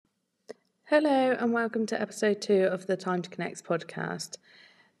Hello and welcome to episode 2 of the Time to Connect podcast.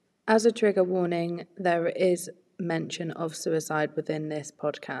 As a trigger warning, there is mention of suicide within this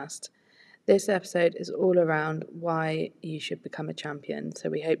podcast. This episode is all around why you should become a champion, so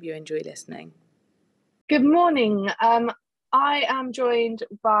we hope you enjoy listening. Good morning. I am joined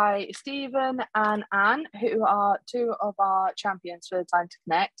by Stephen and Anne, who are two of our champions for the Time to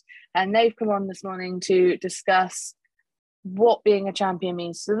Connect, and they've come on this morning to discuss what being a champion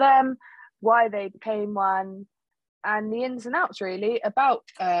means to them, why they became one, and the ins and outs really about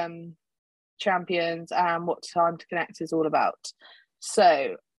champions and what Time to Connect is all about.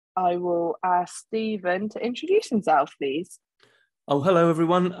 So I will ask Stephen to introduce himself, please. Oh, hello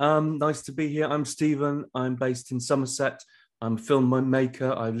everyone. Nice to be here. I'm Stephen. I'm based in Somerset. I'm a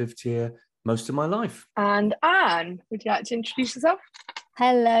filmmaker. I've lived here most of my life. And Anne, would you like to introduce yourself?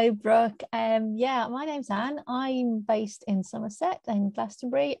 Hello, Brooke. My name's Anne. I'm based in Somerset in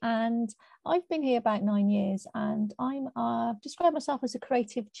Glastonbury, and I've been here about 9 years, and I'm describe myself as a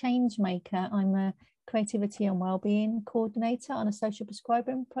creative change maker. I'm a creativity and wellbeing coordinator on a social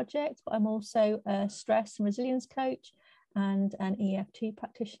prescribing project, but I'm also a stress and resilience coach and an EFT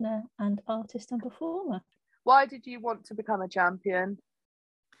practitioner and artist and performer. Why did you want to become a champion?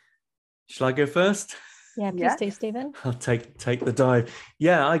 Shall I go first? Yeah, please do, Stephen. I'll take the dive.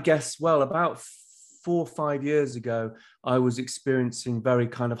 Yeah, I guess, well, about 4 or 5 years ago, I was experiencing very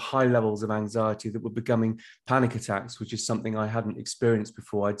kind of high levels of anxiety that were becoming panic attacks, which is something I hadn't experienced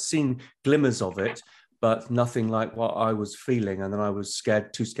before. I'd seen glimmers of it, but nothing like what I was feeling. And then I was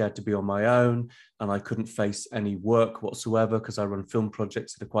too scared to be on my own, and I couldn't face any work whatsoever because I run film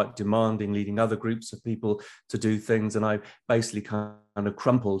projects that are quite demanding, leading other groups of people to do things. And I basically kind of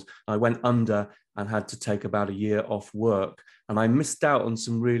crumpled. I went under and had to take about a year off work. And I missed out on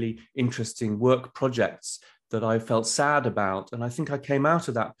some really interesting work projects that I felt sad about. And I think I came out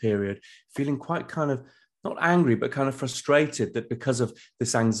of that period feeling quite kind of not angry, but kind of frustrated that because of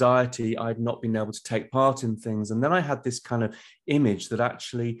this anxiety, I'd not been able to take part in things. And then I had this kind of image that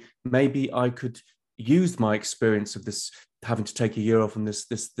actually maybe I could use my experience of this, having to take a year off and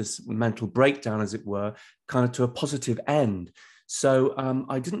this mental breakdown, as it were, kind of to a positive end. So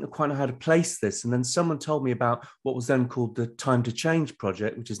I didn't quite know how to place this. And then someone told me about what was then called the Time to Change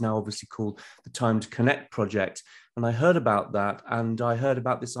project, which is now obviously called the Time to Connect project. And I heard about that, and I heard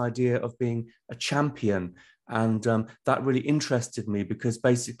about this idea of being a champion. And that really interested me because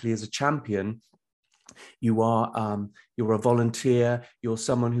basically as a champion, you're a volunteer, you're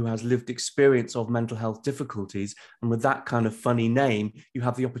someone who has lived experience of mental health difficulties. And with that kind of funny name, you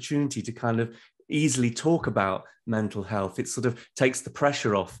have the opportunity to kind of easily talk about mental health. It sort of takes the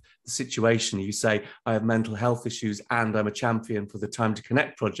pressure off the situation. You say, I have mental health issues and I'm a champion for the Time to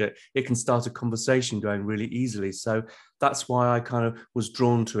Connect project. It can start a conversation going really easily. So that's why I kind of was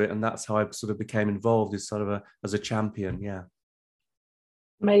drawn to it. And that's how I sort of became involved as a champion. Yeah.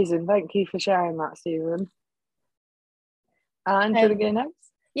 Amazing. Thank you for sharing that, Stephen. And do you want to go next?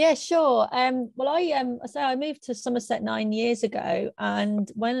 Yeah, sure. I moved to Somerset 9 years ago,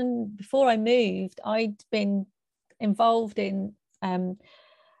 and before I moved, I'd been involved in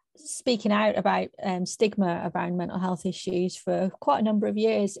speaking out about stigma around mental health issues for quite a number of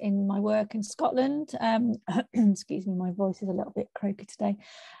years in my work in Scotland. Excuse me, my voice is a little bit croaky today.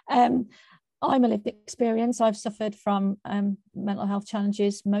 I'm a lived experience. I've suffered from mental health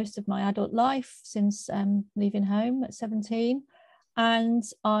challenges most of my adult life since leaving home at 17. And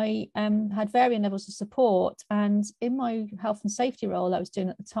I had varying levels of support. And in my health and safety role I was doing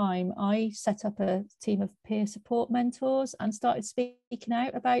at the time, I set up a team of peer support mentors and started speaking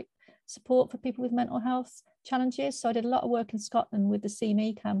out about support for people with mental health challenges. So I did a lot of work in Scotland with the See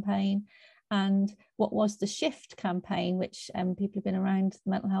Me campaign and what was the Shift campaign, which people who've been around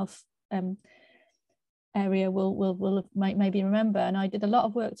the mental health area will maybe remember. And I did a lot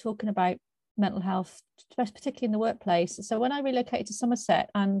of work talking about mental health, particularly in the workplace. So when I relocated to Somerset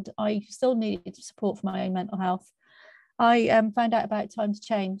and I still needed support for my own mental health, I found out about Time to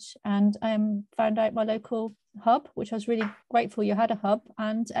Change and found out my local hub, which I was really grateful you had a hub,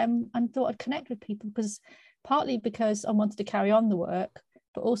 and thought I'd connect with people, partly because I wanted to carry on the work,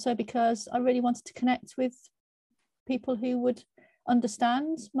 but also because I really wanted to connect with people who would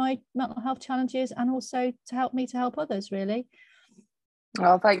understand my mental health challenges and also to help me to help others, really.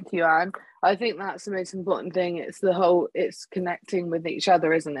 Oh, thank you, Anne. I think that's the most important thing. It's connecting with each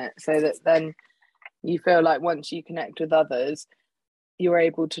other, isn't it? So that then you feel like once you connect with others, you're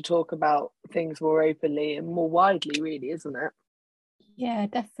able to talk about things more openly and more widely, really, isn't it? Yeah,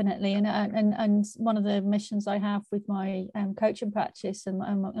 definitely. And one of the missions I have with my coaching practice and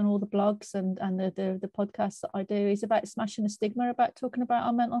all the blogs and the podcasts that I do is about smashing the stigma about talking about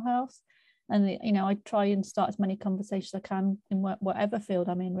our mental health. And you know, I try and start as many conversations as I can in whatever field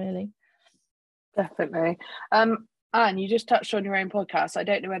I'm in, really. Definitely. Anne, you just touched on your own podcast. I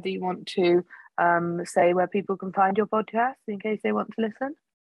don't know whether you want to say where people can find your podcast in case they want to listen.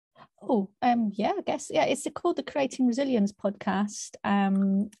 Yeah, I guess, yeah, it's called the Creating Resilience podcast,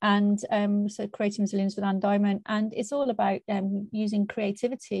 so Creating Resilience with Anne Diamond, and it's all about using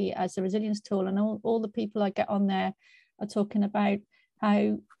creativity as a resilience tool, and all the people I get on there are talking about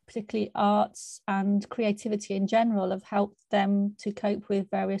how particularly arts and creativity in general have helped them to cope with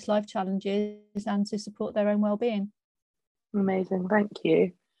various life challenges and to support their own well-being. Amazing, thank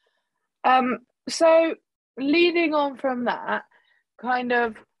you. So leading on from that, kind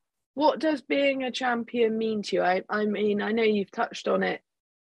of, what does being a champion mean to you? I mean, I know you've touched on it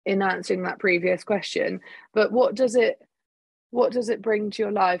in answering that previous question, but what does it bring to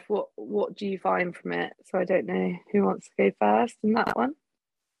your life? What do you find from it? So I don't know who wants to go first in that one.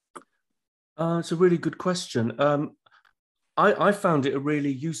 It's a really good question. I found it a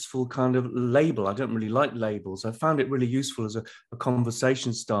really useful kind of label. I don't really like labels. I found it really useful as a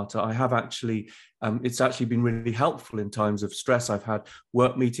conversation starter. I have actually, it's actually been really helpful in times of stress. I've had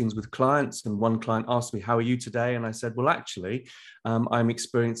work meetings with clients, and one client asked me, "How are you today?" And I said, "Well, actually, I'm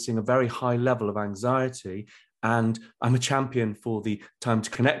experiencing a very high level of anxiety, and I'm a champion for the Time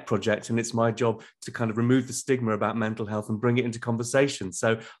to Connect project, and it's my job to kind of remove the stigma about mental health and bring it into conversation."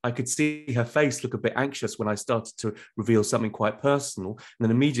 So I could see her face look a bit anxious when I started to reveal something quite personal. And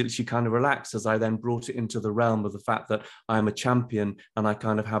then immediately she kind of relaxed as I then brought it into the realm of the fact that I'm a champion and I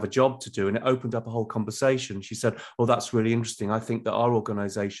kind of have a job to do. And it opened up a whole conversation. She said, "Oh, that's really interesting. I think that our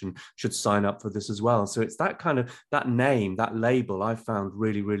organization should sign up for this as well." So it's that kind of, that name, that label, I found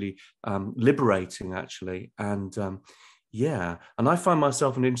really, really liberating, actually. And and I find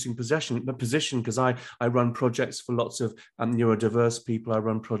myself in an interesting position because I run projects for lots of neurodiverse people. I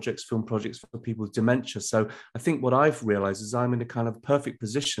run film projects for people with dementia. So I think what I've realized is I'm in a kind of perfect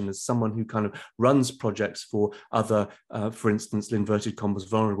position as someone who kind of runs projects for other, for instance, inverted commas,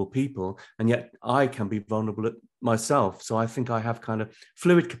 vulnerable people, and yet I can be vulnerable myself. So I think I have kind of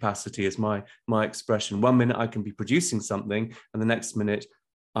fluid capacity as my expression. One minute I can be producing something, and the next minute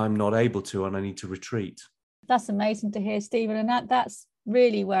I'm not able to, and I need to retreat. That's amazing to hear, Stephen, and that's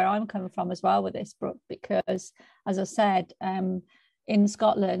really where I'm coming from as well with this, Brooke, because as I said, in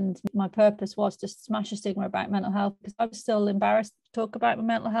Scotland, my purpose was to smash a stigma about mental health, because I was still embarrassed to talk about my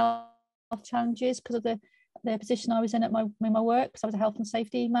mental health challenges because of the position I was in in my work, because I was a health and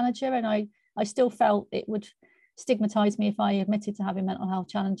safety manager, and I still felt it would stigmatise me if I admitted to having mental health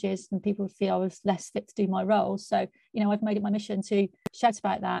challenges, and people would feel I was less fit to do my role. So, you know, I've made it my mission to shout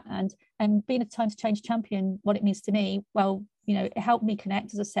about that, and being a Time to Change champion, what it means to me, well, you know, it helped me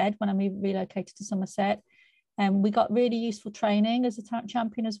connect, as I said, when I relocated to Somerset. And we got really useful training as a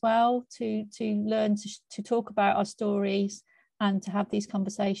champion as well to learn to talk about our stories and to have these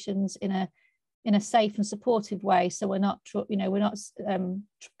conversations in a safe and supportive way. So we're not traumatizing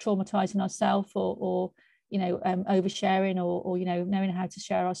ourselves or oversharing or knowing how to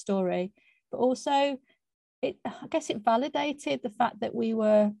share our story. But also, I guess it validated the fact that we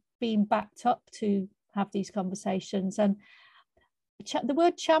were being backed up to have these conversations. And the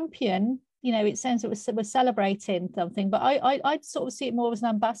word champion, it sounds like we're celebrating something, but I'd sort of see it more as an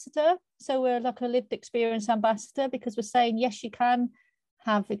ambassador. So we're like a lived experience ambassador, because we're saying, yes, you can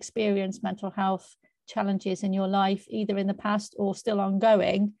have experienced mental health challenges in your life, either in the past or still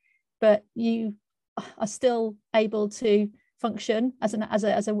ongoing, but you are still able to function as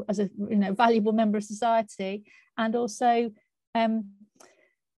a valuable member of society. And also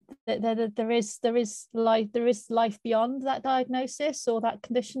there is life beyond that diagnosis or that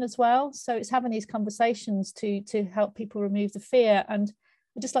condition as well. So it's having these conversations to help people remove the fear. And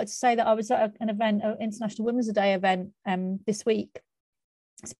I'd just like to say that I was at an event, an International Women's Day event this week,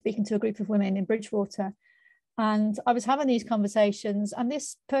 speaking to a group of women in Bridgewater. And I was having these conversations, and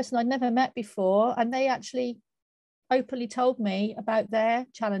this person I'd never met before, and they actually openly told me about their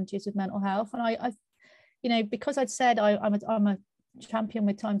challenges with mental health. And I because I'd said I'm a champion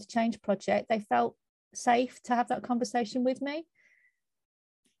with Time to Change project, they felt safe to have that conversation with me,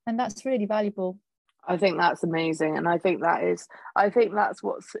 and that's really valuable. I think that's amazing, and I think that's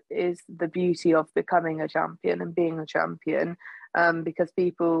what is the beauty of becoming a champion and being a champion, because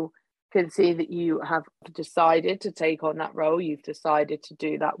people can see that you have decided to take on that role, you've decided to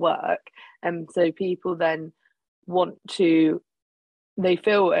do that work, and so people then they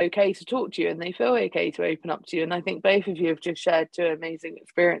feel okay to talk to you, and they feel okay to open up to you. And I think both of you have just shared two amazing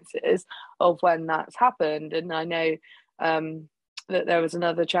experiences of when that's happened. And I know that there was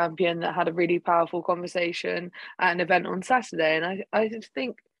another champion that had a really powerful conversation at an event on Saturday, and I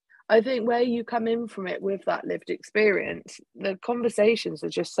I think where you come in from it with that lived experience, the conversations are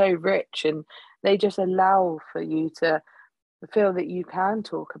just so rich, and they just allow for you to feel that you can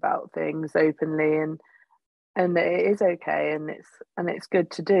talk about things openly, and that it is okay, and it's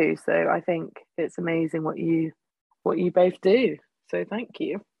good to do. So I think it's amazing what you both do. So thank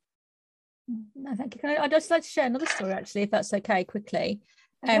you. No, thank you. I'd just like to share another story, actually, if that's okay, quickly.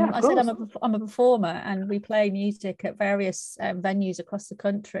 Yeah, I said I'm a performer, and we play music at various venues across the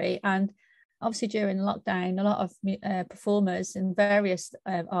country. And obviously during lockdown, a lot of performers in various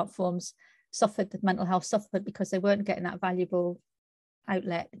art forms mental health suffered because they weren't getting that valuable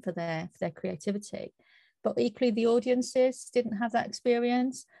outlet for their creativity. But equally, the audiences didn't have that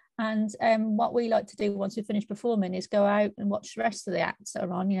experience. And what we like to do once we finish performing is go out and watch the rest of the acts that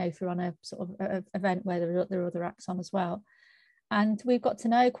are on, if you're on a sort of a event where there are other acts on as well. And we've got to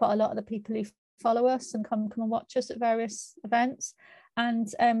know quite a lot of the people who follow us and come and watch us at various events. And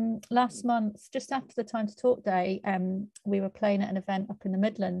last month, just after the Time to Talk Day, we were playing at an event up in the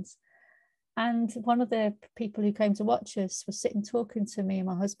Midlands. And one of the people who came to watch us was sitting talking to me and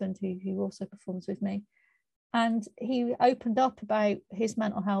my husband, who also performs with me. And he opened up about his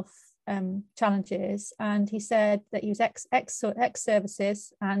mental health challenges. And he said that he was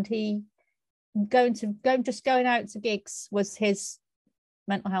ex-services, and he going out to gigs was his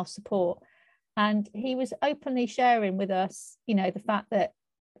mental health support. And he was openly sharing with us, the fact that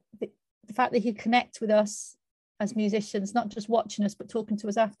he'd connect with us as musicians, not just watching us but talking to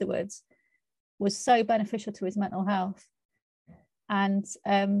us afterwards, was so beneficial to his mental health. And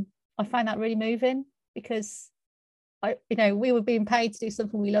I find that really moving, because we were being paid to do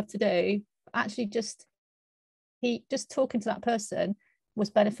something we love to do, but actually just talking to that person was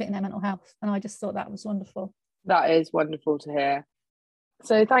benefiting their mental health. And I just thought that was wonderful. That is wonderful to hear.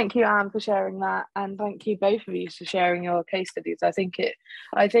 So thank you, Anne, for sharing that, and thank you both of you for sharing your case studies. I think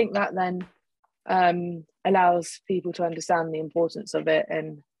that then allows people to understand the importance of it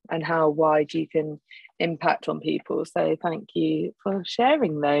and how wide you can impact on people. So thank you for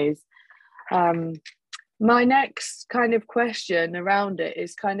sharing those. My next kind of question around it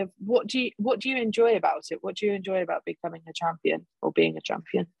is kind of what do you enjoy about it? What do you enjoy about becoming a champion or being a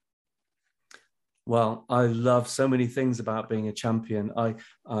champion? Well, I love so many things about being a champion.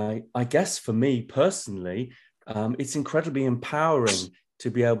 I guess for me personally, it's incredibly empowering to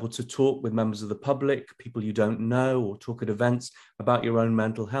be able to talk with members of the public, people you don't know, or talk at events about your own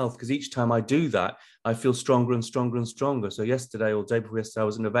mental health. Because each time I do that, I feel stronger and stronger and stronger. So yesterday or day before yesterday, I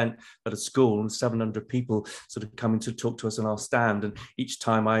was at an event at a school, and 700 people sort of coming to talk to us on our stand. And each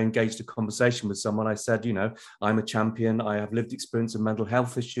time I engaged a conversation with someone, I said, I'm a champion. I have lived experience of mental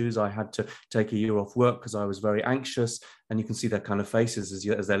health issues. I had to take a year off work because I was very anxious. And you can see their kind of faces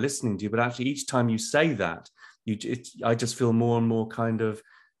as they're listening to you. But actually, each time you say that, I just feel more and more kind of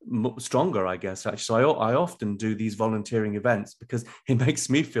stronger, I guess, actually. So I often do these volunteering events because it makes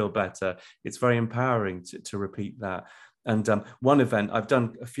me feel better. It's very empowering to repeat that. And one event, I've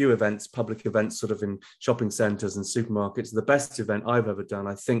done a few events, public events, sort of in shopping centres and supermarkets. The best event I've ever done,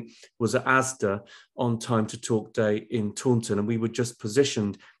 I think, was at Asda on Time to Talk Day in Taunton. And we were just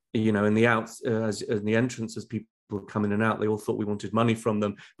positioned, in the entrance as people come in and out. They all thought we wanted money from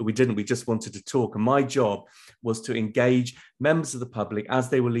them, but we didn't. We just wanted to talk. And my job was to engage members of the public as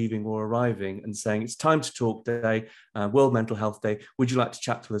they were leaving or arriving and saying, it's Time to Talk Day, World Mental Health Day. Would you like to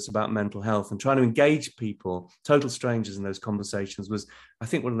chat to us about mental health? And trying to engage people, total strangers, in those conversations was, I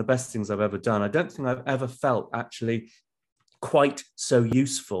think, one of the best things I've ever done. I don't think I've ever felt actually quite so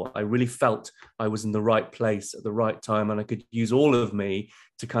useful. I really felt I was in the right place at the right time, and I could use all of me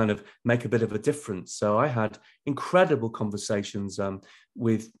to kind of make a bit of a difference. So I had incredible conversations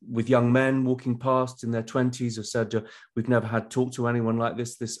with young men walking past in their 20s who said, we've never had talk to anyone like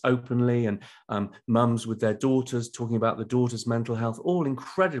this openly, and mums with their daughters talking about the daughter's mental health, all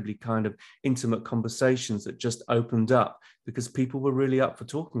incredibly kind of intimate conversations that just opened up because people were really up for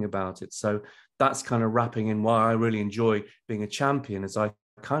talking about it. So that's kind of wrapping in why I really enjoy being a champion, as I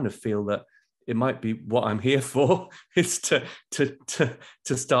kind of feel that it might be what I'm here for, is to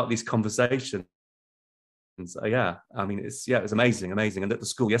start these conversations. Yeah, I mean, it was amazing. And at the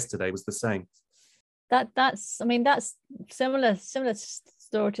school yesterday was the same. That's similar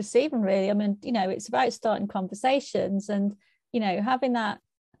story to Stephen, really. I mean, it's about starting conversations and, having that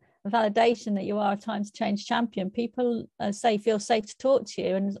validation that you are a Times Change champion. People feel safe to talk to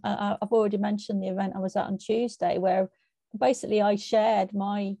you. And I've already mentioned the event I was at on Tuesday, where basically I shared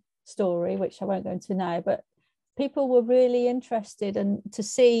my story, which I won't go into now, but people were really interested and to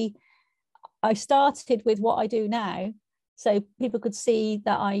see. I started with what I do now, so people could see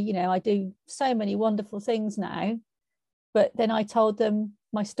that I do so many wonderful things now. But then I told them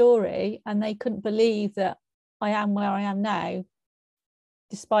my story, and they couldn't believe that I am where I am now,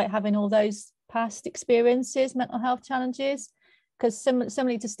 despite having all those past experiences, mental health challenges. Because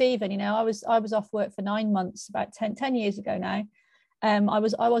similarly to Stephen, you know, I was off work for 9 months about 10 years ago now. I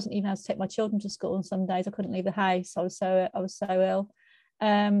wasn't even able to take my children to school on some days. I couldn't leave the house. I was so ill.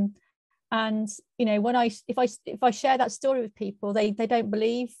 And you know, if I share that story with people, they don't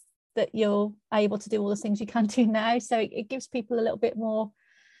believe that you're able to do all the things you can do now. So it gives people a little bit more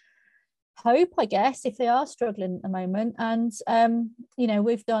hope, I guess, if they are struggling at the moment. And you know,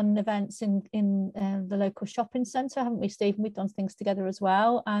 we've done events in the local shopping centre, haven't we, Stephen? We've done things together as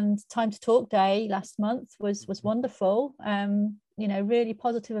well. And Time to Talk Day last month was wonderful. You know, really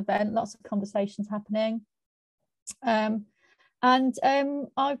positive event, lots of conversations happening. And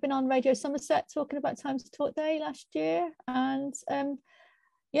I've been on Radio Somerset talking about Time to Talk Day last year, and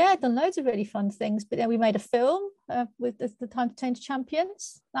yeah, done loads of really fun things. But then we made a film with the Time to Change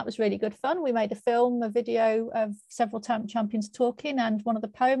champions. That was really good fun. We made a video of several champions talking, and one of the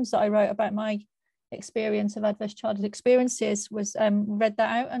poems that I wrote about my experience of adverse childhood experiences was read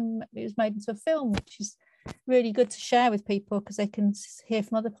that out, and it was made into a film, which is really good to share with people because they can hear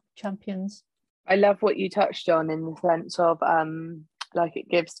from other champions. I love what you touched on in the sense of like it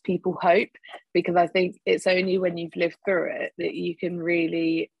gives people hope, because I think it's only when you've lived through it that you can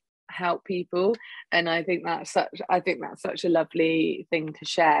really help people. And I think that's such a lovely thing to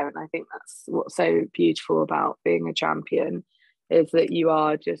share. And I think that's what's so beautiful about being a champion, is that you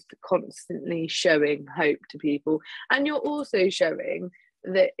are just constantly showing hope to people, and you're also showing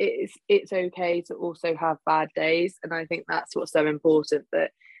that it's okay to also have bad days. And I think that's what's so important,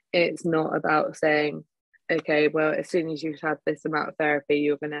 that it's not about saying, okay, well, as soon as you've had this amount of therapy,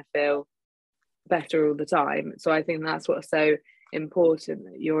 you're going to feel better all the time. So I think that's what's so important,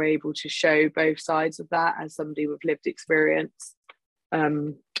 that you're able to show both sides of that as somebody with lived experience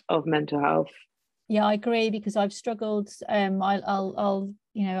of mental health. Yeah, I agree, because I've struggled. I'll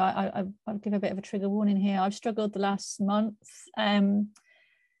you know, I'll give a bit of a trigger warning here. I've struggled the last month.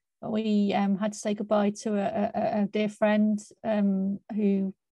 We had to say goodbye to a dear friend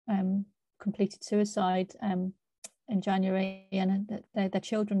who completed suicide in January, and their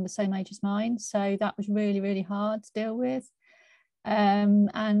children the same age as mine. So that was really, really hard to deal with.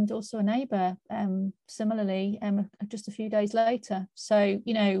 And also a neighbour, similarly, just a few days later. So,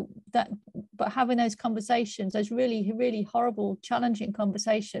 you know, but having those conversations, those really, really horrible, challenging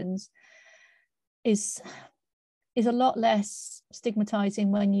conversations, is a lot less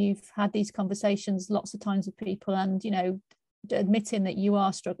stigmatizing when you've had these conversations lots of times with people, and, you know, admitting that you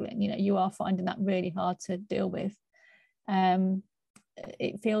are struggling, you know, you are finding that really hard to deal with.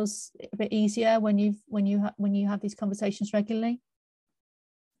 It feels a bit easier when you have these conversations regularly,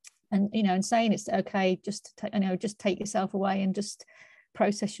 and, you know, and saying it's okay just to just take yourself away and just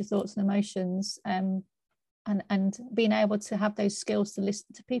process your thoughts and emotions, and being able to have those skills to listen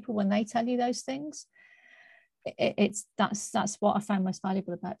to people when they tell you those things. That's what I found most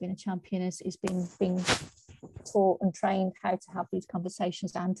valuable about being a champion, is being taught and trained how to have these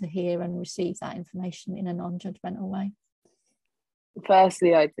conversations and to hear and receive that information in a non-judgmental way.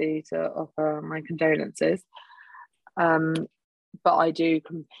 Firstly, I'd need to offer my condolences, but I do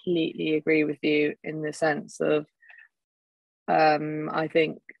completely agree with you in the sense of I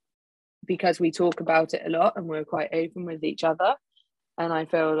think because we talk about it a lot and we're quite open with each other, and I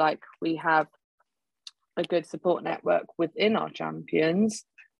feel like we have a good support network within our champions,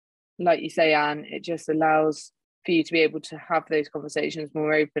 like you say, Anne, it just allows for you to be able to have those conversations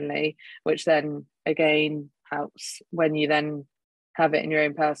more openly, which then again helps when you then have it in your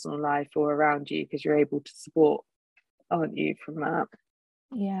own personal life or around you, because you're able to support, aren't you, from that?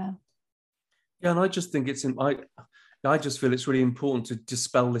 Yeah, and I just think I just feel it's really important to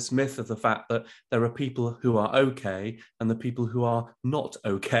dispel this myth of the fact that there are people who are okay and the people who are not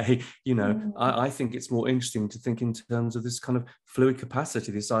okay. You know, I think it's more interesting to think in terms of this kind of fluid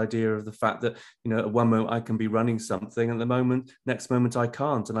capacity, this idea of the fact that, you know, at one moment I can be running something and next moment I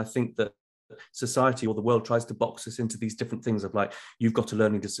can't. And I think that society or the world tries to box us into these different things of like, you've got a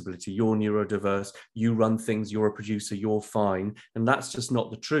learning disability, you're neurodiverse, you run things, you're a producer, you're fine. And that's just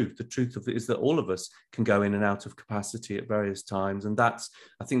not the truth. The truth of it is that all of us can go in and out of capacity at various times. And I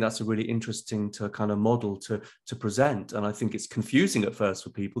think that's a really interesting to kind of model to present. And I think it's confusing at first for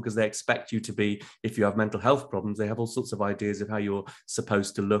people because they expect you to be, if you have mental health problems, they have all sorts of ideas of how you're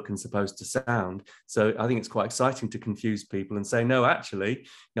supposed to look and supposed to sound. So I think it's quite exciting to confuse people and say, no, actually,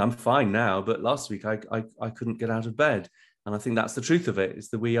 I'm fine now, but last week I couldn't get out of bed. And I think that's the truth of it, is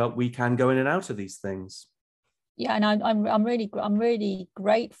that we can go in and out of these things. Yeah, and I'm really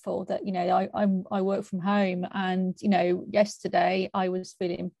grateful that, you know, I work from home, and, you know, yesterday I was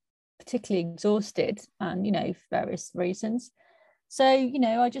feeling particularly exhausted, and, you know, for various reasons. So, you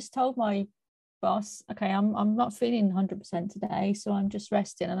know, I just told my boss, okay, I'm not feeling 100% today, so I'm just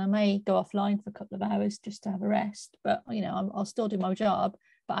resting, and I may go offline for a couple of hours just to have a rest, but, you know, I'll still do my job.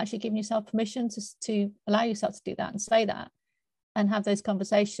 But actually giving yourself permission to allow yourself to do that and say that, and have those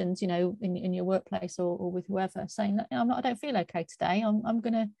conversations, you know, in your workplace or with whoever, saying that, you know, I don't feel okay today. I'm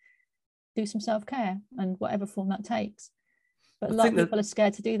going to do some self-care, and whatever form that takes. But a lot of people are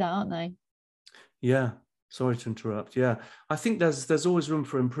scared to do that, aren't they? Yeah. Sorry to interrupt. Yeah, I think there's always room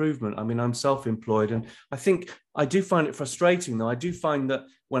for improvement. I mean, I'm self-employed, and I think I do find it frustrating, though. I do find that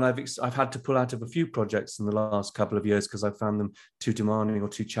when I've had to pull out of a few projects in the last couple of years because I found them too demanding or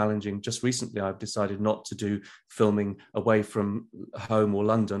too challenging. Just recently, I've decided not to do filming away from home or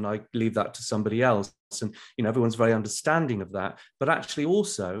London. I leave that to somebody else, and, you know, everyone's very understanding of that. But actually,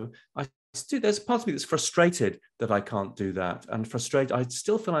 also, there's part of me that's frustrated that I can't do that, and frustrated. I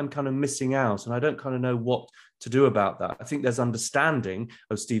still feel I'm kind of missing out, and I don't kind of know what to do about that. I think there's understanding,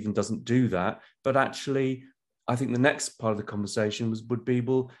 oh, Stephen doesn't do that, but actually, I think the next part of the conversation would be,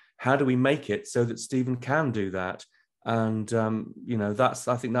 well, how do we make it so that Stephen can do that? And you know,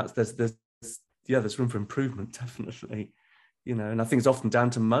 I think there's room for improvement, definitely. You know, and I think it's often down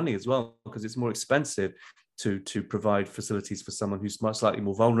to money as well, because it's more expensive to provide facilities for someone who's much slightly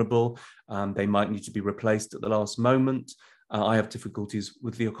more vulnerable. They might need to be replaced at the last moment. I have difficulties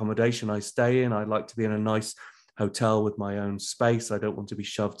with the accommodation I stay in. I like to be in a nice hotel with my own space. I don't want to be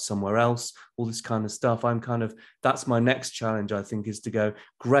shoved somewhere else, all this kind of stuff. That's my next challenge, I think, is to go,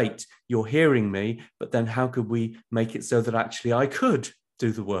 great, you're hearing me, but then how could we make it so that actually I could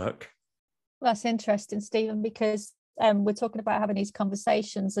do the work? Well, that's interesting, Stephen, because we're talking about having these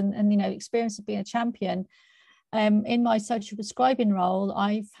conversations, and you know, experience of being a champion. In my social prescribing role,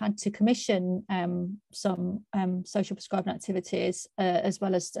 I've had to commission some social prescribing activities, as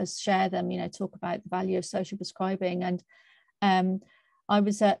well as share them, you know, talk about the value of social prescribing. And I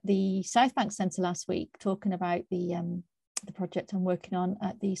was at the South Bank Centre last week talking about the project I'm working on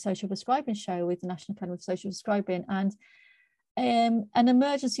at the Social Prescribing Show with the National Academy of Social Prescribing, and an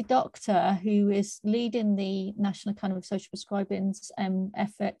emergency doctor who is leading the National Academy of Social Prescribing's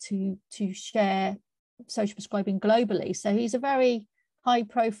effort to share social prescribing globally. So he's a very high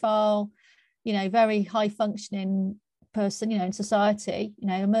profile, you know, very high functioning person, you know, in society, you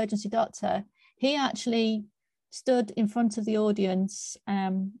know, emergency doctor. He actually stood in front of the audience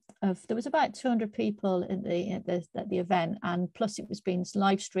there was about 200 people at the event, and plus it was being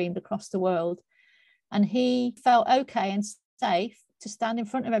live streamed across the world. And he felt okay and safe to stand in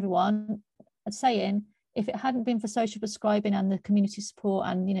front of everyone and saying, if it hadn't been for social prescribing and the community support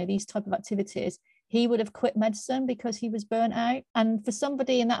and, you know, these type of activities, he would have quit medicine because he was burnt out. And for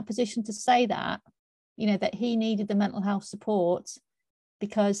somebody in that position to say that, you know, that he needed the mental health support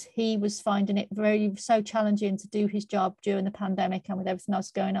because he was finding it so challenging to do his job during the pandemic and with everything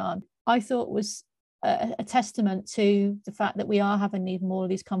else going on, I thought was a testament to the fact that we are having even more of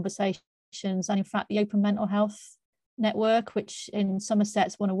these conversations. And in fact, the Open Mental Health Network, which in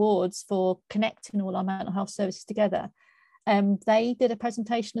Somerset's won awards for connecting all our mental health services together, they did a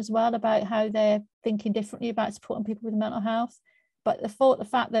presentation as well about how they're thinking differently about supporting people with mental health. But the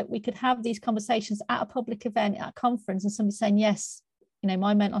fact that we could have these conversations at a public event, at a conference, and somebody saying, yes, you know,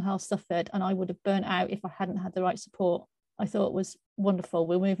 my mental health suffered and I would have burnt out if I hadn't had the right support, I thought was wonderful.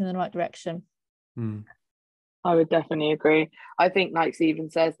 We're moving in the right direction. I would definitely agree. I think, like Stephen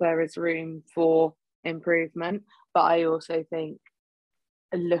says, there is room for improvement, but I also think,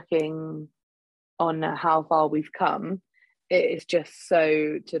 looking on how far we've come, it is just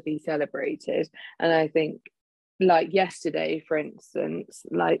so to be celebrated. And I think, like yesterday, for instance,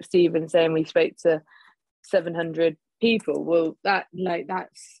 like Stephen saying, we spoke to 700 people. Well,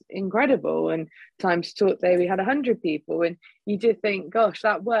 that's incredible. And Time to Talk Day, we had 100 people, and you did think, gosh,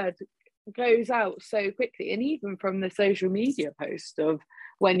 that word goes out so quickly. And even from the social media post of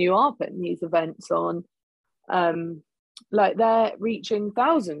when you are putting these events on, like they're reaching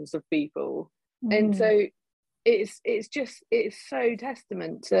thousands of people. And so it's so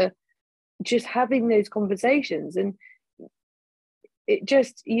testament to just having those conversations. And it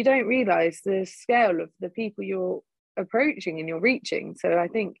just, you don't realize the scale of the people you're approaching and you're reaching. So I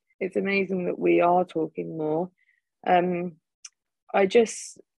think it's amazing that we are talking more.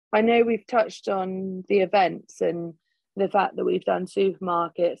 I know we've touched on the events and the fact that we've done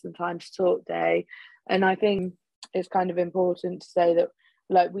supermarkets and Time to Talk Day, and I think it's kind of important to say that,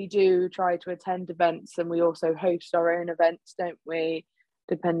 like, we do try to attend events, and we also host our own events, don't we,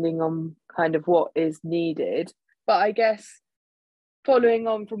 depending on kind of what is needed. But I guess following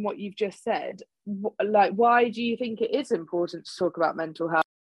on from what you've just said, like, why do you think it is important to talk about mental health?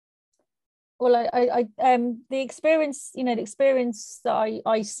 Well, the experience that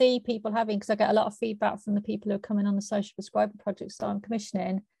I see people having, because I get a lot of feedback from the people who are coming on the social prescriber projects that I'm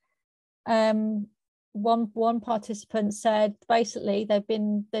commissioning. One participant said basically they've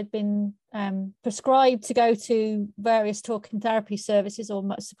been prescribed to go to various talking therapy services or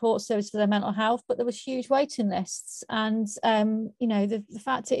support services for their mental health, but there was huge waiting lists. And the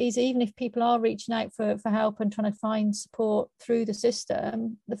fact is, even if people are reaching out for help and trying to find support through the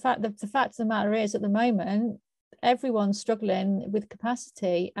system, the fact of the matter is, at the moment, everyone's struggling with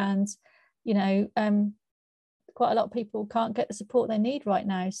capacity, and quite a lot of people can't get the support they need right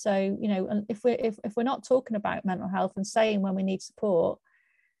now. So if we're not talking about mental health and saying when we need support,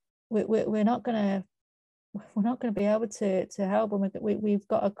 we're not going to be able to help. And we've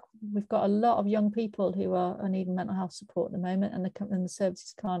got a lot of young people who are needing mental health support at the moment, and the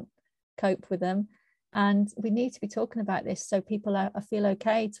services can't cope with them. And we need to be talking about this so people feel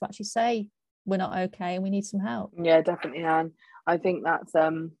okay to actually say we're not okay and we need some help. Yeah, definitely, Anne. I think that's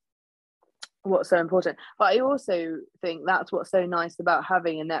what's so important. But I also think that's what's so nice about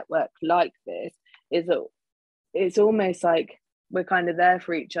having a network like this, is that it's almost like we're kind of there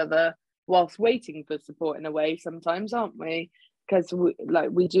for each other whilst waiting for support in a way sometimes, aren't we? Because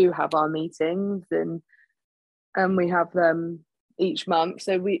we do have our meetings and we have them each month,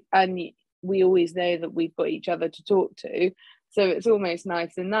 so we always know that we've got each other to talk to. So it's almost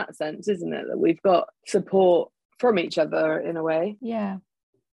nice in that sense, isn't it, that we've got support from each other in a way. Yeah.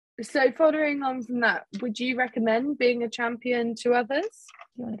 So following on from that, would you recommend being a champion to others?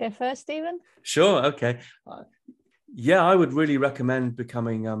 You want to go first, Stephen? Sure. Okay. Yeah, I would really recommend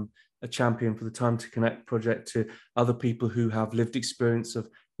becoming a champion for the Time to Connect project to other people who have lived experience of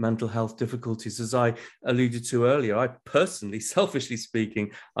mental health difficulties. As I alluded to earlier, I personally, selfishly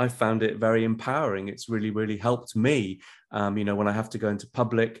speaking, I found it very empowering. It's really, really helped me, when I have to go into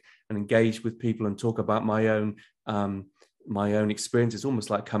public and engage with people and talk about my own experience. It's almost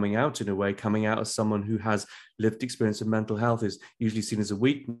like coming out in a way. Coming out as someone who has lived experience of mental health is usually seen as a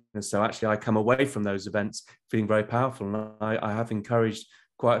weakness. So actually I come away from those events feeling very powerful. And I have encouraged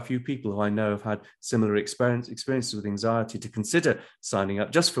quite a few people who I know have had similar experiences with anxiety to consider signing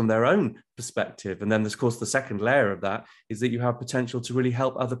up just from their own perspective. And then, of course, the second layer of that is that you have potential to really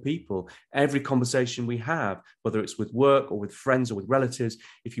help other people. Every conversation we have, whether it's with work or with friends or with relatives,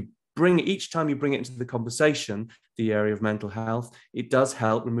 if you each time you bring it into the conversation, the area of mental health, it does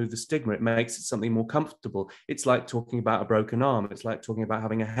help remove the stigma. It makes it something more comfortable. It's like talking about a broken arm. It's like talking about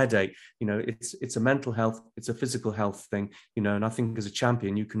having a headache. It's a mental health, it's a physical health thing, and I think as a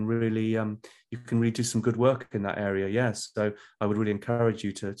champion, you can really do some good work in that area. Yes. So I would really encourage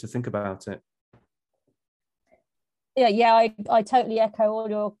you to think about it. Yeah, I totally echo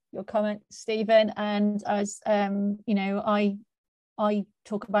all your comments, Stephen. And as I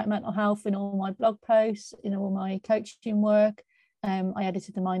talk about mental health in all my blog posts, in all my coaching work. I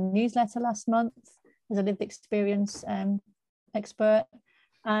edited my newsletter last month as a lived experience expert.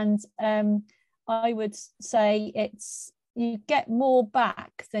 And I would say you get more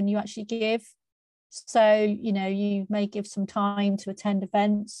back than you actually give. So, you may give some time to attend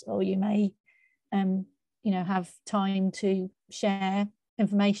events, or you may, have time to share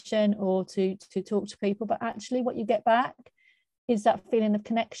information or to talk to people. But actually what you get back is that feeling of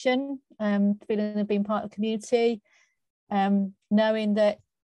connection, feeling of being part of the community, knowing that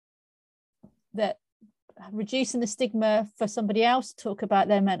reducing the stigma for somebody else to talk about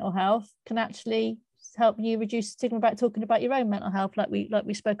their mental health can actually help you reduce stigma about talking about your own mental health, like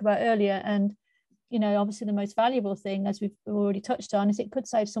we spoke about earlier. And obviously the most valuable thing, as we've already touched on, is it could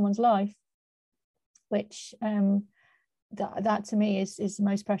save someone's life, which that to me is the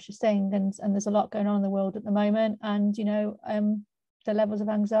most precious thing. And there's a lot going on in the world at the moment, and the levels of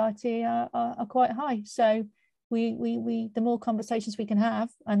anxiety are quite high. So we the more conversations we can have,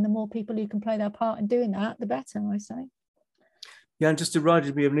 and the more people who can play their part in doing that, the better, I say. Yeah, and just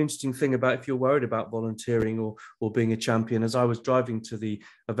reminded me of an interesting thing about if you're worried about volunteering or being a champion. As I was driving to the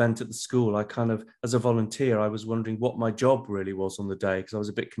event at the school, I kind of, as a volunteer, I was wondering what my job really was on the day, because I was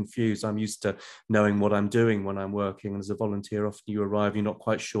a bit confused. I'm used to knowing what I'm doing when I'm working. And as a volunteer, often you arrive, you're not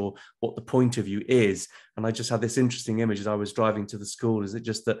quite sure what the point of you is. And I just had this interesting image as I was driving to the school. Is it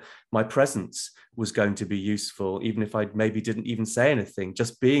just that my presence was going to be useful, even if I maybe didn't even say anything?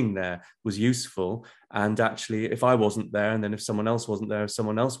 Just being there was useful. And actually, if I wasn't there, and then if someone else wasn't there, if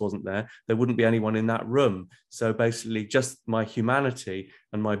someone else wasn't there, there wouldn't be anyone in that room. So basically, just my humanity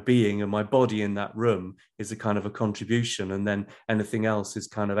and my being and my body in that room is a kind of a contribution, and then anything else is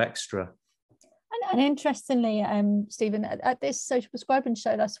kind of extra. And interestingly, Stephen, at this social prescribing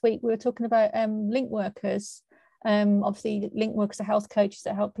show last week, we were talking about link workers. Obviously, link workers are health coaches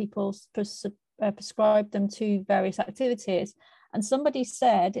that help people prescribe them to various activities. And somebody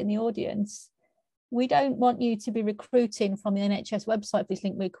said in the audience, we don't want you to be recruiting from the NHS website for these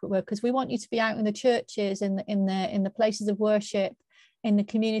link workers. We want you to be out in the churches, in the places of worship, in the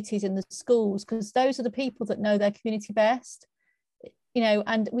communities, in the schools, because those are the people that know their community best.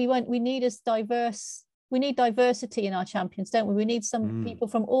 And we need diversity in our champions, don't we? We need some people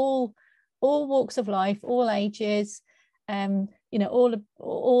from all walks of life, all ages,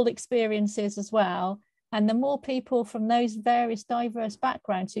 all experiences as well. And the more people from those various diverse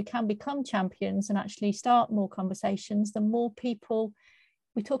backgrounds who can become champions and actually start more conversations, the more people.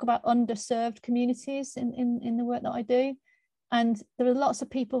 We talk about underserved communities in the work that I do, and there are lots of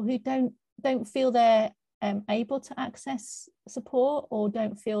people who don't feel they're able to access support, or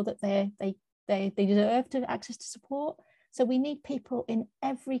don't feel that they deserve to access to support. So we need people in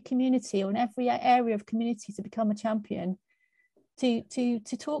every community or in every area of community to become a champion, to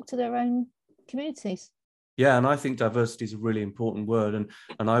talk to their own communities. Yeah, and I think diversity is a really important word.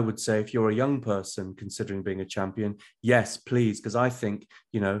 And I would say, if you're a young person considering being a champion, yes, please, because I think,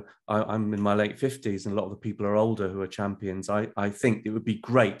 I'm in my late 50s and a lot of the people are older who are champions. I think it would be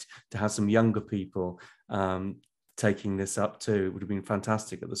great to have some younger people taking this up too. It would have been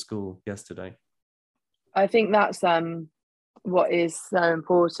fantastic at the school yesterday. I think that's what is so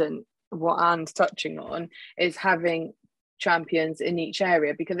important. What Anne's touching on is having champions in each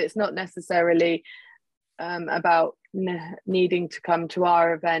area, because it's not necessarily about needing to come to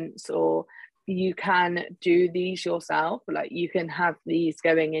our events, or you can do these yourself. Like, you can have these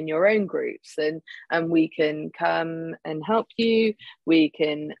going in your own groups, and we can come and help you. We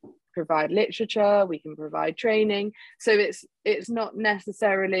can provide literature, we can provide training. So it's not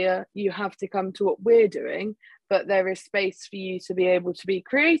necessarily you have to come to what we're doing, but there is space for you to be able to be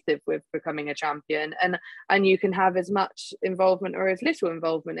creative with becoming a champion, and you can have as much involvement or as little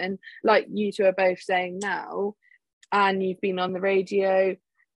involvement. And like you two are both saying now, and you've been on the radio,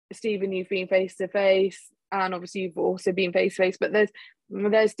 Stephen, you've been face to face, and obviously you've also been face to face, but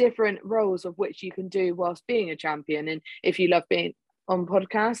there's different roles of which you can do whilst being a champion. And if you love being on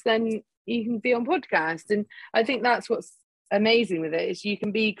podcast, then you can be on podcast. And I think that's what's amazing with it, is you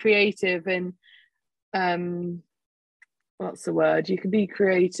can be creative and what's the word? You can be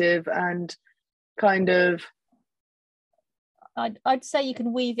creative and kind of. I'd say you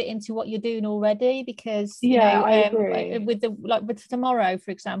can weave it into what you're doing already, because I agree. With tomorrow,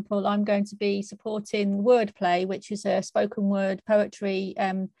 for example, I'm going to be supporting Wordplay, which is a spoken word poetry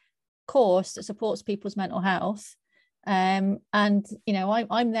course that supports people's mental health. And I'm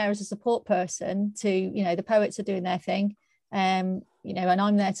there as a support person to, the poets are doing their thing, and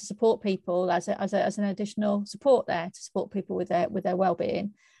I'm there to support people as an additional support there to support people with their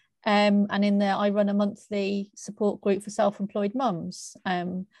well-being. And in there, I run a monthly support group for self-employed mums,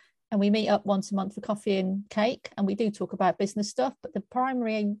 and we meet up once a month for coffee and cake, and we do talk about business stuff. But the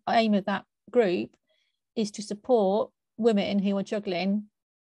primary aim of that group is to support women who are juggling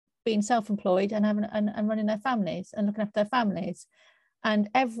being self-employed and running their families and looking after their families. And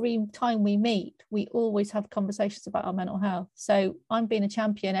every time we meet, we always have conversations about our mental health. So I'm being a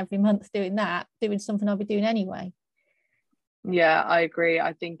champion every month doing something I'll be doing anyway. Yeah, I agree.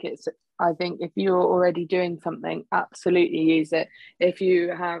 I think if you're already doing something, absolutely use it. If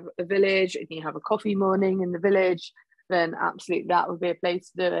you have a village, if you have a coffee morning in the village, then absolutely that would be a place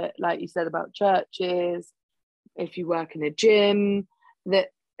to do it. Like you said about churches, if you work in a gym, that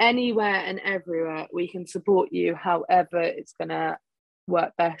anywhere and everywhere we can support you however it's going to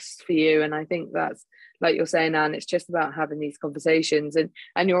work best for you. And I think that's, like you're saying, Anne, it's just about having these conversations,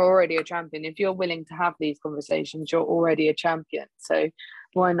 and you're already a champion. If you're willing to have these conversations, you're already a champion. So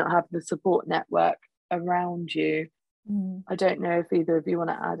why not have the support network around you? I don't know if either of you want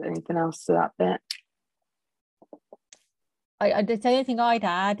to add anything else to that bit. The only thing I'd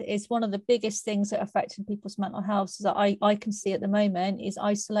add is one of the biggest things that affecting people's mental health that I can see at the moment is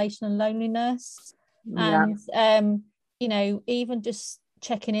isolation and loneliness. Yeah. And even just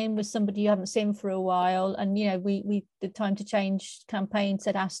checking in with somebody you haven't seen for a while, and we the Time to Change campaign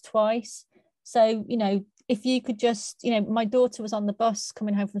said ask twice. So if you could just, my daughter was on the bus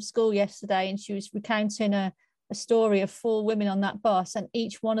coming home from school yesterday, and she was recounting a story of 4 women on that bus, and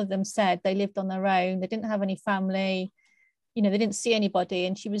each one of them said they lived on their own, they didn't have any family, they didn't see anybody.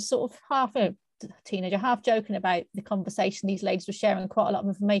 And she was sort of half a teenager, half joking about the conversation these ladies were sharing, quite a lot of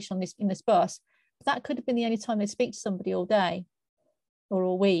information in this bus. But that could have been the only time they speak to somebody all day or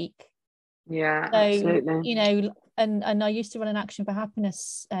all week. Yeah, so absolutely. and I used to run an Action for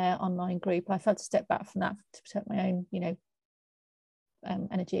Happiness online group. I've had to step back from that to protect my own,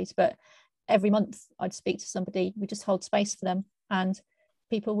 energies. But every month I'd speak to somebody. We just hold space for them, and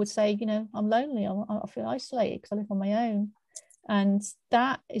people would say, I'm lonely. I feel isolated because I live on my own, and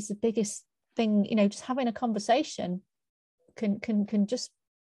that is the biggest thing. Just having a conversation can just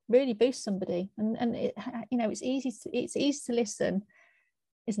really boost somebody, and it, it's easy to listen,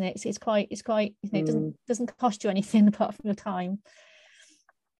 isn't it? It's quite it doesn't cost you anything apart from your time.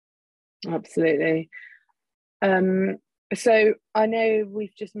 Absolutely. So I know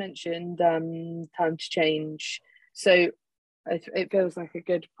we've just mentioned Time to Change, so it feels like a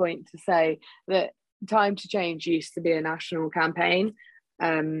good point to say that Time to Change used to be a national campaign,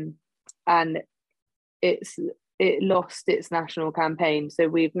 and it lost its national campaign, so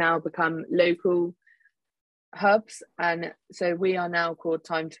we've now become local hubs, and so we are now called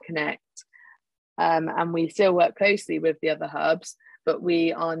Time to Connect, and we still work closely with the other hubs, but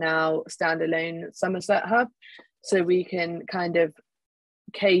we are now standalone Somerset hub, so we can kind of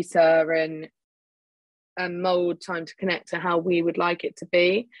cater and mold Time to Connect to how we would like it to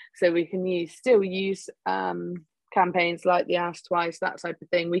be. So we can still use campaigns like the Ask Twice, that type of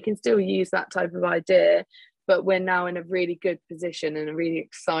thing. We can still use that type of idea, but we're now in a really good position and a really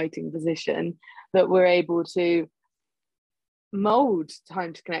exciting position that we're able to mold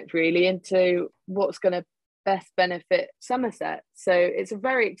Time to Connect really into what's going to best benefit Somerset. So it's a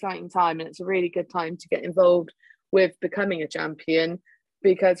very exciting time, and it's a really good time to get involved with becoming a champion,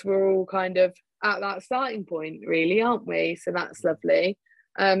 because we're all kind of at that starting point really, aren't we? So that's lovely.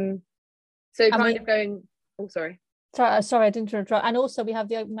 Sorry, I didn't interrupt. And also we have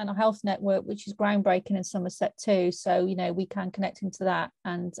the Open Mental Health Network, which is groundbreaking in Somerset too, so we can connect into that,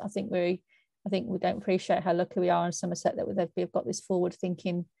 and I think we don't appreciate how lucky we are in Somerset that we've got this forward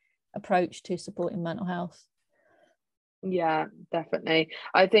thinking approach to supporting mental health. Yeah, definitely.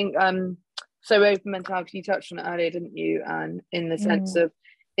 I think so Open Mental Health, you touched on it earlier, didn't you? And in the sense of,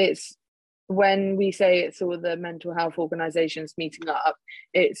 it's when we say it's all the mental health organisations meeting up,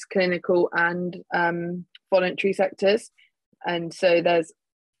 it's clinical and voluntary sectors, and so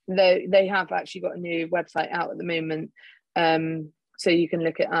they have actually got a new website out at the moment, so you can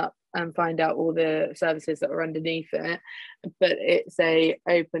look it up and find out all the services that are underneath it. But it's a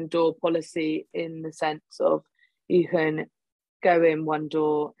open door policy in the sense of you can go in one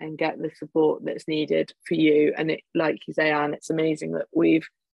door and get the support that's needed for you. And it, like you say, Anne, it's amazing that we've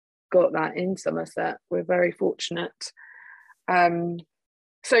got that in Somerset. We're very fortunate.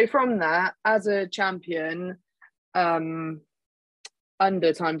 So from that, as a champion under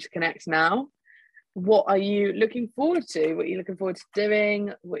Time to Connect now, what are you looking forward to? What are you looking forward to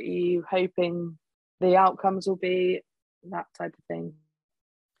doing? What are you hoping the outcomes will be? That type of thing.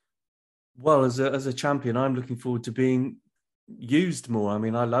 Well, as a champion, I'm looking forward to being used more. I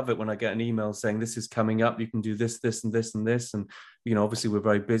mean, I love it when I get an email saying this is coming up, you can do this, this and this and this, and obviously we're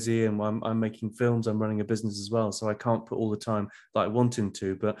very busy, and I'm making films, I'm running a business as well, so I can't put all the time that I want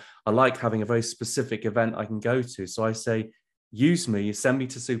into, but I like having a very specific event I can go to. So I say, use me, send me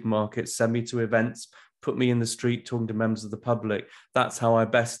to supermarkets, send me to events, put me in the street talking to members of the public. That's how I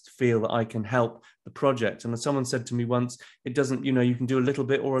best feel that I can help the project. And someone said to me once, it doesn't, you can do a little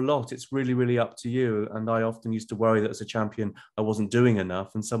bit or a lot. It's really, really up to you. And I often used to worry that as a champion, I wasn't doing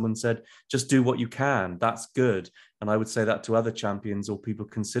enough. And someone said, just do what you can. That's good. And I would say that to other champions or people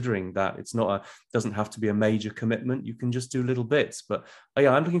considering that. It's not doesn't have to be a major commitment. You can just do little bits. But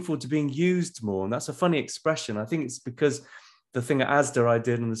yeah, I'm looking forward to being used more. And that's a funny expression. I think it's because the thing at ASDA I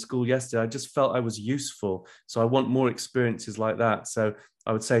did in the school yesterday, I just felt I was useful. So I want more experiences like that. So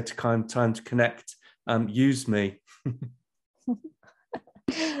I would say to Time to Connect, use me.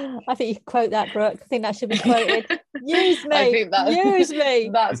 I think you can quote that, Brooke. I think that should be quoted. Use me. I think use me.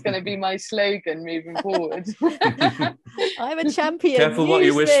 That's going to be my slogan moving forward. I'm a champion. Careful what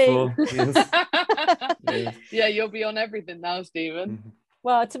you wish for. Yes. Yes. Yeah, you'll be on everything now, Stephen. Mm-hmm.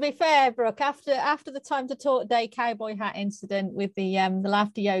 Well, to be fair, Brooke, after the Time to Talk Day cowboy hat incident with the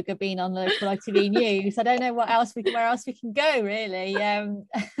laughter yoga being on the local ITV news, I don't know where else we can go really.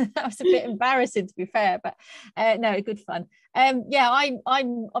 That was a bit embarrassing, to be fair, but no, good fun. Yeah,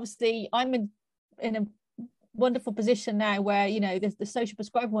 I'm obviously in a wonderful position now where there's the social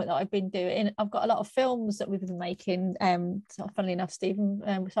prescribing work that I've been doing. I've got a lot of films that we've been making. So funnily enough,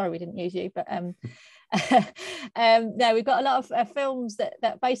 Stephen, sorry we didn't use you, but no, we've got a lot of films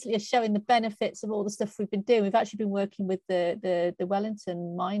that basically are showing the benefits of all the stuff we've been doing. We've actually been working with the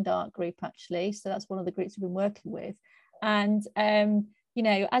Wellington Mind Art group, actually, so that's one of the groups we've been working with, and you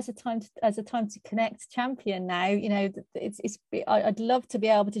know, as a time to connect champion now, you know, I'd love to be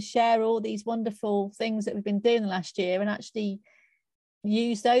able to share all these wonderful things that we've been doing the last year and actually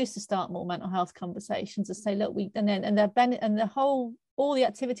use those to start more mental health conversations and say, look, all the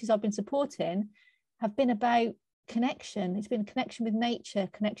activities I've been supporting have been about connection. It's been connection with nature,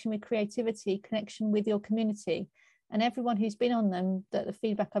 connection with creativity, connection with your community. And everyone who's been on them, that the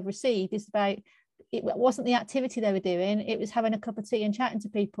feedback I've received is about, it wasn't the activity they were doing, it was having a cup of tea and chatting to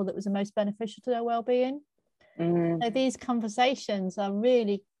people that was the most beneficial to their well-being. So these conversations are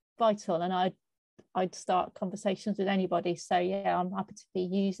really vital, and I'd start conversations with anybody. So yeah, I'm happy to be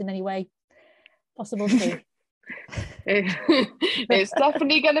used in any way possible too. It's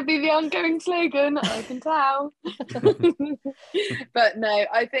definitely going to be the ongoing slogan, I can tell. But no,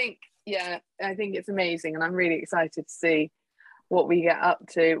 I think it's amazing, and I'm really excited to see what we get up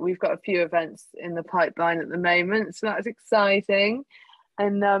to. We've got a few events in the pipeline at the moment, so that's exciting.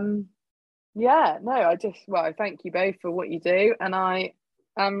 And I thank you both for what you do, and I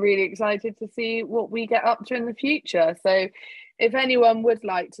am really excited to see what we get up to in the future. So if anyone would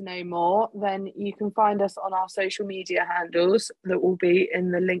like to know more, then you can find us on our social media handles that will be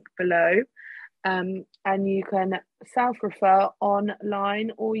in the link below. And you can self-refer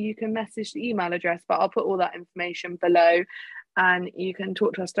online, or you can message the email address, but I'll put all that information below, and you can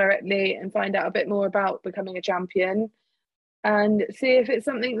talk to us directly and find out a bit more about becoming a champion and see if it's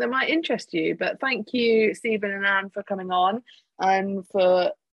something that might interest you. But thank you, Stephen and Anne, for coming on and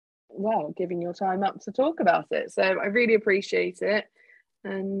for giving your time up to talk about it. So I really appreciate it,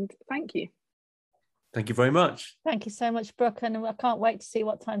 and thank you. Thank you very much. Thank you so much, Brooke, and I can't wait to see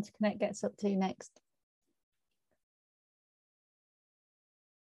what Time to Connect gets up to next.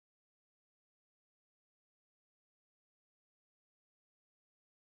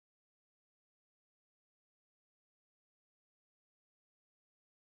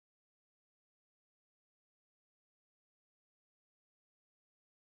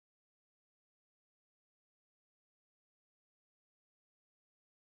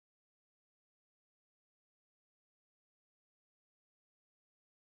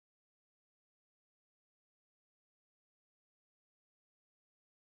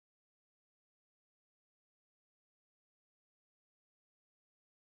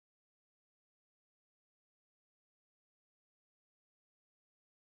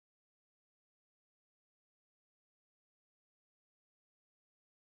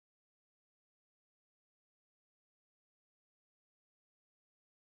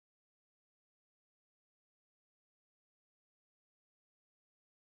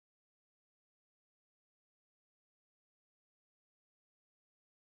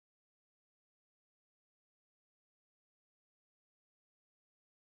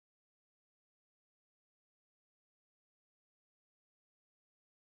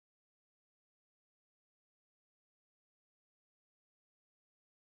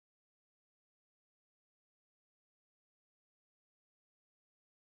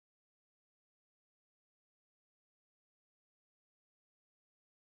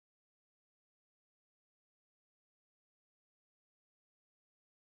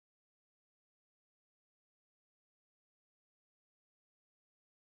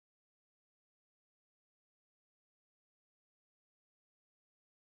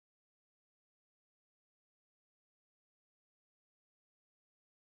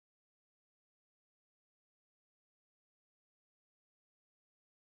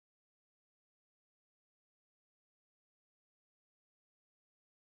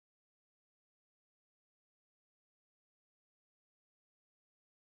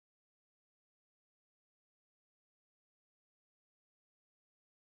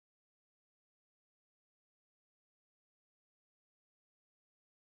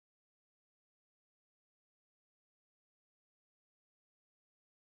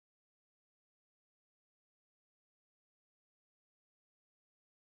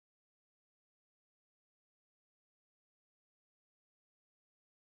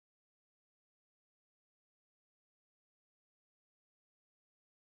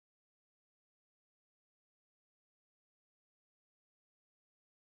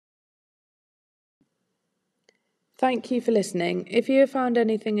 Thank you for listening. If you have found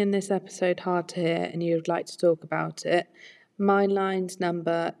anything in this episode hard to hear and you would like to talk about it, Mindline's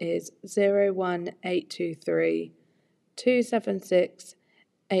number is 01823 276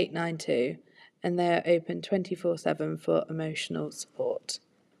 892, and they are open 24/7 for emotional support.